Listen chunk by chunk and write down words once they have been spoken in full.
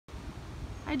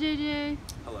Hi JJ.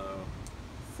 Hello.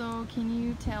 So can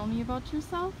you tell me about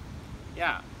yourself?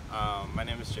 Yeah, my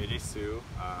name is JJ Su.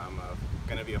 I'm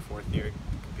going to be a fourth year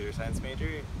computer science major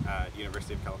at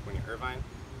University of California, Irvine.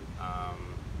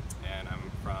 And I'm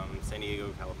from San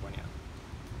Diego, California.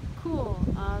 Cool.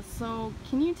 So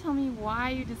can you tell me why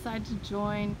you decided to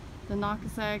join the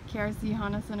Nakasa KRC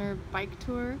Hana Center bike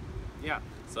tour? Yeah,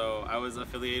 so I was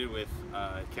affiliated with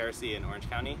KRC in Orange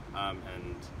County,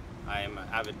 and I am an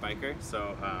avid biker,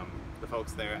 so the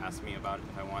folks there asked me about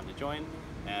if I wanted to join,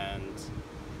 and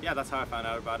yeah, that's how I found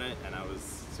out about it, and I was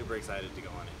super excited to go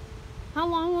on it. How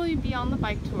long will you be on the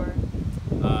bike tour?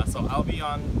 So I'll be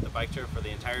on the bike tour for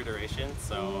the entire duration,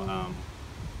 so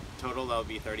total that'll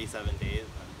be 37 days,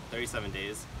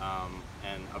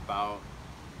 and about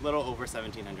a little over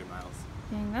 1,700 miles.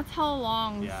 Dang, that's hella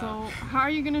long. Yeah. So how are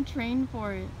you gonna train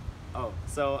for it? Oh,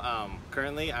 so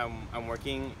currently I'm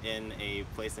working in a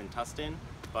place in Tustin,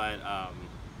 but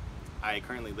I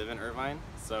currently live in Irvine,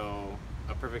 so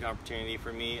a perfect opportunity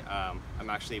for me. I'm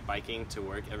actually biking to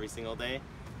work every single day.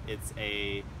 It's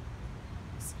a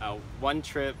one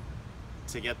trip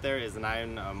to get there is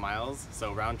 9 miles,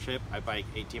 so round trip I bike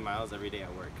 18 miles every day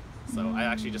at work. So I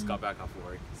actually just got back off of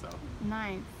work, so.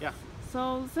 Nice. Yeah.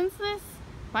 So since this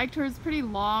bike tour is pretty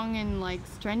long and like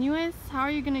strenuous, how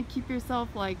are you gonna keep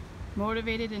yourself like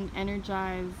motivated and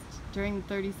energized during the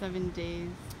 37 days?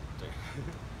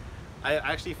 I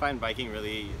actually find biking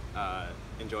really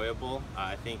enjoyable.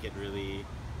 I think it really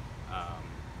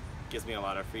gives me a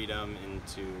lot of freedom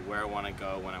into where I want to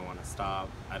go, when I want to stop.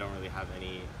 I don't really have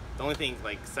any, the only thing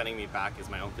like setting me back is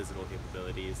my own physical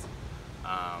capabilities.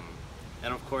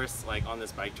 And of course, like on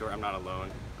this bike tour, I'm not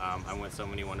alone. I'm with so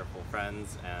many wonderful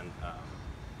friends and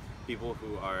people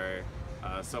who are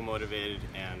so motivated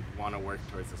and want to work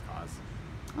towards this cause.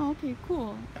 Oh, okay,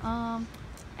 cool.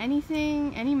 Any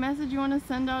message you want to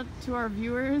send out to our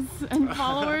viewers and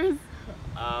followers?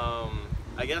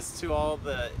 I guess to all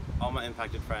my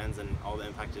impacted friends and all the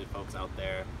impacted folks out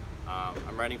there,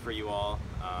 I'm writing for you all.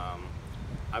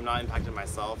 I'm not impacted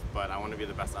myself, but I want to be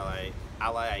the best ally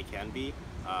I can be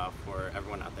for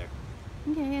everyone out there.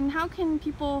 Okay, and how can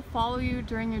people follow you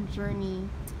during your journey?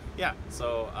 Yeah,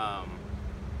 so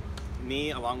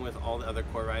me along with all the other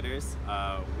core riders,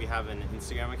 we have an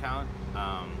Instagram account.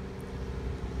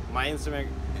 My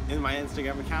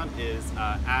Instagram account is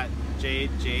at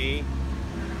JJREAM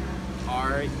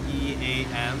RIDER.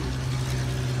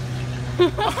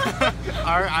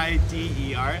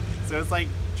 So it's like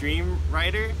Dream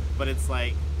Rider, but it's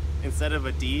like instead of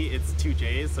a D, it's 2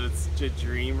 J's, so it's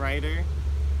Dream Rider.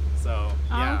 So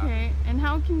yeah. Okay, and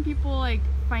how can people like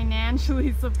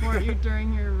financially support you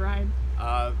during your ride?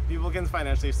 People can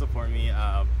financially support me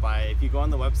if you go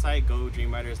on the website,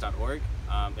 godreamriders.org.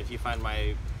 If you find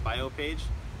my bio page,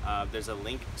 there's a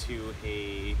link to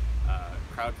a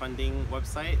crowdfunding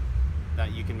website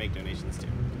that you can make donations to.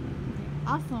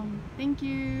 Awesome, thank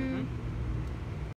you. Mm-hmm.